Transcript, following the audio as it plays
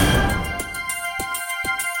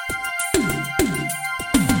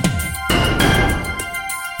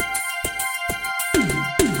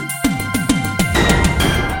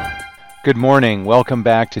Good morning. Welcome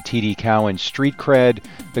back to TD Cowen's Street Cred.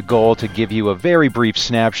 The goal to give you a very brief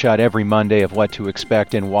snapshot every Monday of what to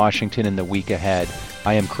expect in Washington in the week ahead.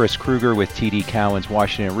 I am Chris Kruger with TD Cowen's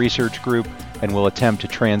Washington Research Group, and will attempt to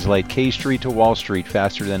translate K Street to Wall Street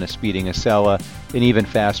faster than a speeding Acela, and even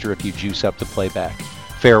faster if you juice up the playback.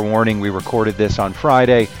 Fair warning, we recorded this on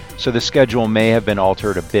Friday, so the schedule may have been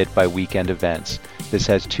altered a bit by weekend events. This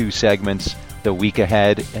has two segments, the week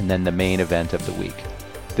ahead and then the main event of the week.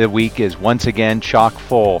 The week is once again chock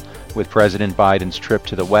full with President Biden's trip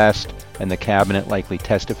to the West and the cabinet likely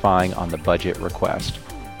testifying on the budget request.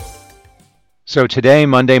 So today,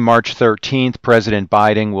 Monday, March 13th, President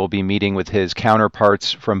Biden will be meeting with his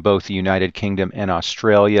counterparts from both the United Kingdom and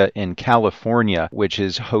Australia in California, which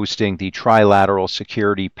is hosting the Trilateral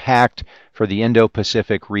Security Pact for the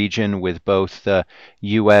Indo-Pacific region, with both the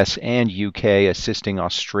U.S. and U.K. assisting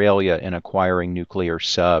Australia in acquiring nuclear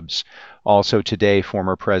subs. Also today,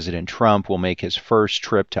 former President Trump will make his first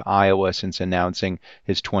trip to Iowa since announcing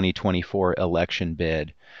his 2024 election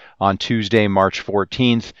bid. On Tuesday, March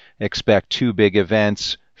 14th, expect two big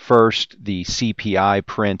events. First, the CPI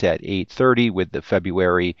print at 8:30 with the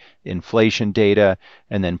February inflation data,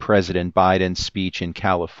 and then President Biden's speech in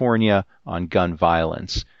California on gun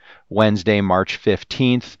violence. Wednesday, March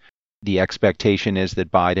 15th, the expectation is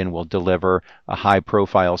that Biden will deliver a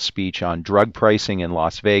high-profile speech on drug pricing in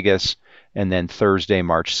Las Vegas. And then Thursday,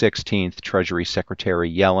 March 16th, Treasury Secretary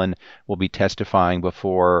Yellen will be testifying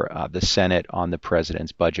before the Senate on the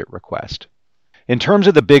president's budget request. In terms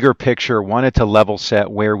of the bigger picture, wanted to level set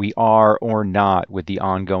where we are or not with the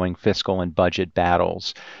ongoing fiscal and budget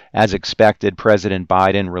battles. As expected, President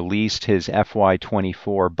Biden released his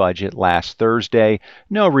FY24 budget last Thursday.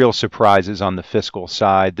 No real surprises on the fiscal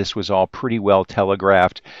side. This was all pretty well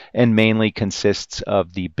telegraphed and mainly consists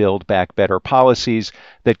of the Build Back Better policies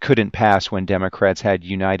that couldn't pass when Democrats had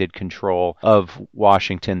united control of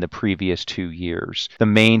Washington the previous 2 years. The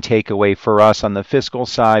main takeaway for us on the fiscal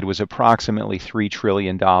side was approximately $3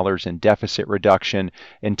 trillion in deficit reduction,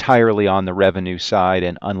 entirely on the revenue side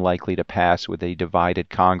and unlikely to pass with a divided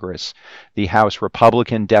Congress. The House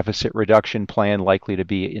Republican deficit reduction plan likely to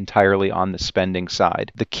be entirely on the spending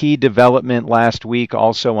side. The key development last week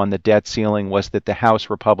also on the debt ceiling was that the House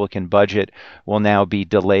Republican budget will now be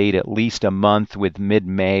delayed at least a month, with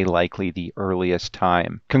mid-May likely the earliest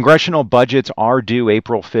time. Congressional budgets are due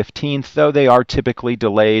April 15th, though they are typically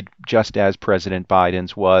delayed, just as President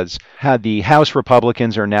Biden's was. The House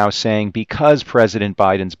Republicans are now saying because President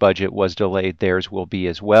Biden's budget was delayed, theirs will be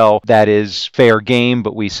as well. That is fair game,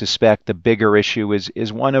 but we suspect the bigger issue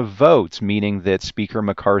is one of votes, meaning that Speaker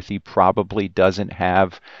McCarthy probably doesn't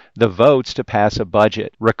have the votes to pass a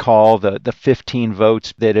budget. Recall the 15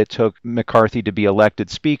 votes that it took McCarthy to be elected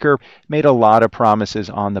Speaker made a lot of promises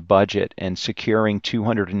on the budget, and securing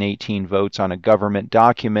 218 votes on a government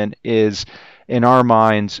document is, in our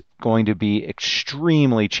minds, going to be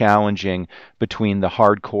extremely challenging between the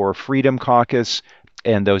hardcore Freedom Caucus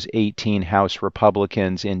and those 18 House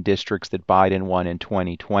Republicans in districts that Biden won in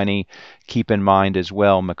 2020. Keep in mind as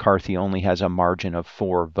well, McCarthy only has a margin of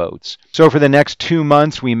 4 votes. So for the next 2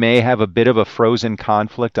 months, we may have a bit of a frozen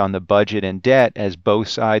conflict on the budget and debt as both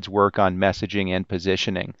sides work on messaging and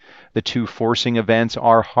positioning. The two forcing events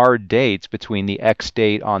are hard dates between the X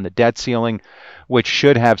date on the debt ceiling, which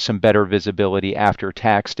should have some better visibility after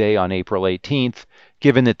tax day on April 18th,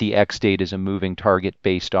 given that the X date is a moving target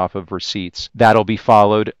based off of receipts. That'll be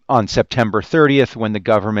followed on September 30th when the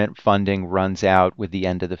government funding runs out with the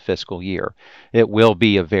end of the fiscal year. It will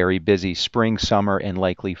be a very busy spring, summer, and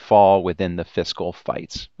likely fall within the fiscal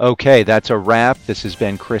fights. Okay, that's a wrap. This has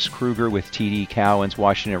been Chris Kruger with TD Cowen's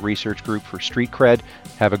Washington Research Group for Street Cred.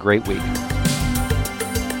 Have a great week.